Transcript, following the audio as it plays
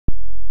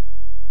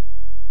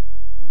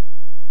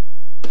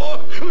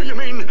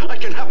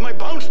my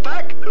bounce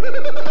back?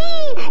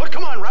 Oh,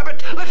 come on,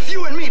 Rabbit. Let's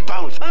you and me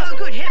bounce. Oh,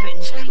 good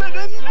heavens.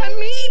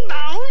 Me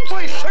bounce?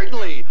 Why,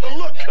 certainly.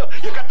 Look,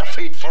 you got the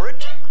feet for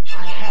it.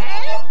 I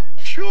have?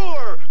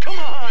 Sure. Come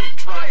on,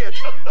 try it.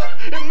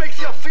 It makes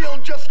you feel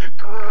just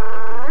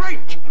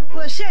great.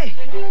 Well, say,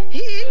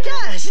 it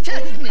does,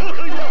 doesn't it?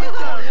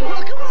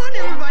 Well, come on,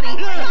 everybody.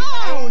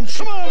 Bounce.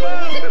 Come on,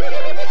 man.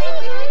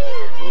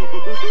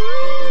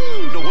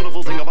 The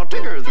wonderful thing about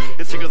Tiggers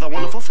is Tiggers are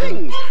wonderful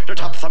things. The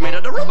tops are made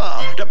of the rubber,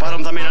 the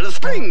bottoms are made of the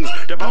springs.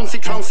 The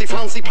bouncy, trouncy,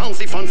 flouncy,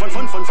 pouncy, fun, fun,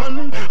 fun, fun,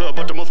 fun.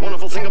 But the most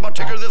wonderful thing about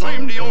Tiggers is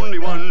I'm the only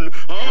one.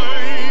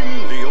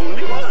 I'm the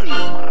only one.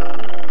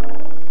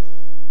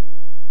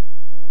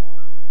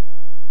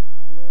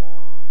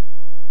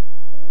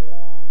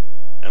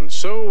 And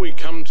so we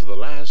come to the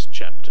last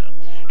chapter,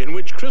 in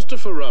which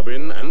Christopher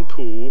Robin and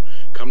Pooh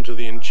come to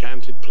the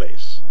enchanted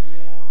place.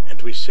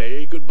 And we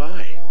say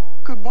goodbye.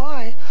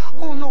 Goodbye?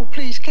 Oh, no,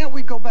 please, can't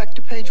we go back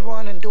to page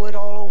 1 and do it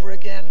all over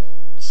again?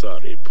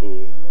 Sorry,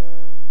 Pooh,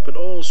 but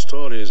all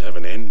stories have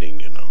an ending,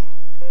 you know.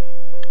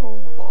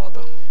 Oh,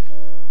 bother.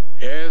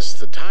 Yes,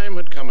 the time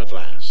had come at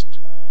last.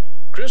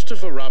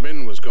 Christopher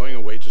Robin was going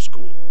away to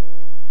school.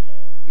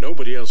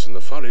 Nobody else in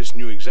the forest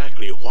knew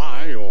exactly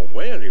why or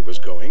where he was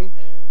going.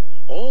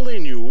 All they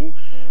knew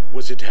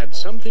was it had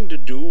something to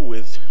do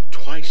with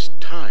twice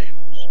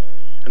times,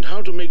 and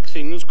how to make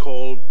things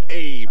called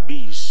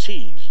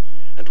ABCs,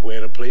 and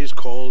where a place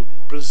called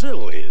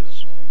Brazil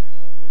is.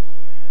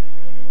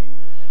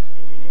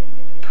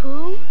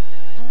 Pooh,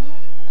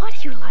 what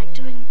do you like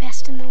doing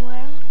best in the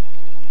world?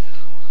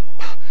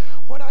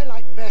 What I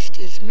like best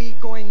is me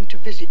going to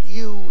visit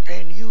you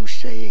and you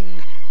saying,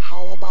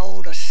 how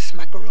about a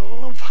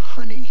smackerel of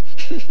honey?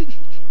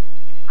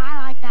 I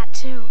like that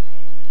too.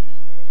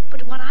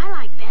 But what I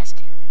like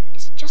best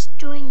is just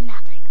doing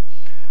nothing.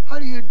 How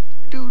do you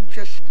do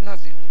just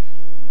nothing?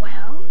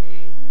 Well,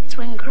 it's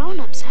when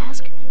grown-ups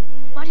ask,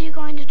 what are you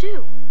going to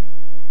do?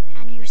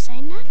 And you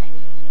say nothing.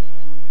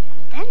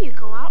 And then you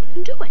go out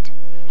and do it.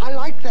 I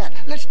like that.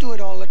 Let's do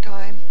it all the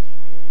time.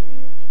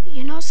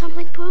 You know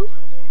something, Pooh?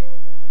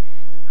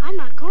 I'm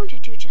not going to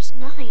do just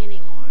nothing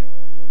anymore.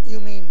 You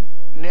mean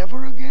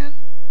never again?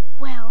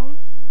 Well,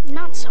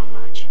 not so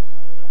much.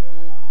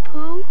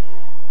 Pooh,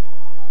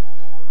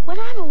 when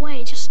I'm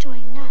away just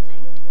doing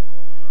nothing,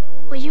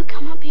 will you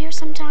come up here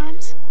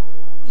sometimes?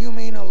 You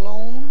mean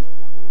alone?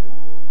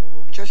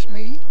 Just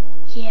me?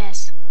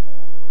 Yes.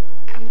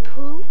 And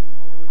Pooh,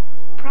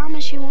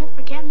 promise you won't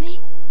forget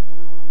me?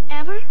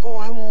 Ever? Oh,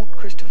 I won't,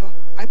 Christopher.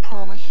 I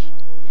promise.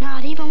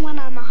 Not even when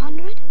I'm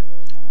 100?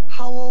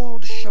 How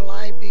old shall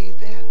I be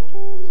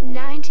then?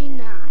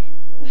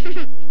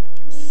 99.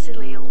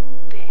 Silly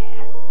old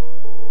bear.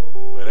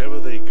 Wherever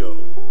they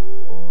go,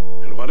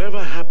 and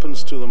whatever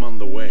happens to them on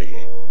the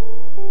way,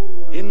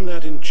 in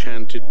that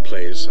enchanted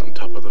place on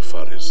top of the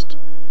forest,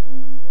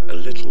 a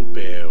little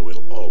bear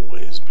will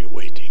always be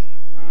waiting.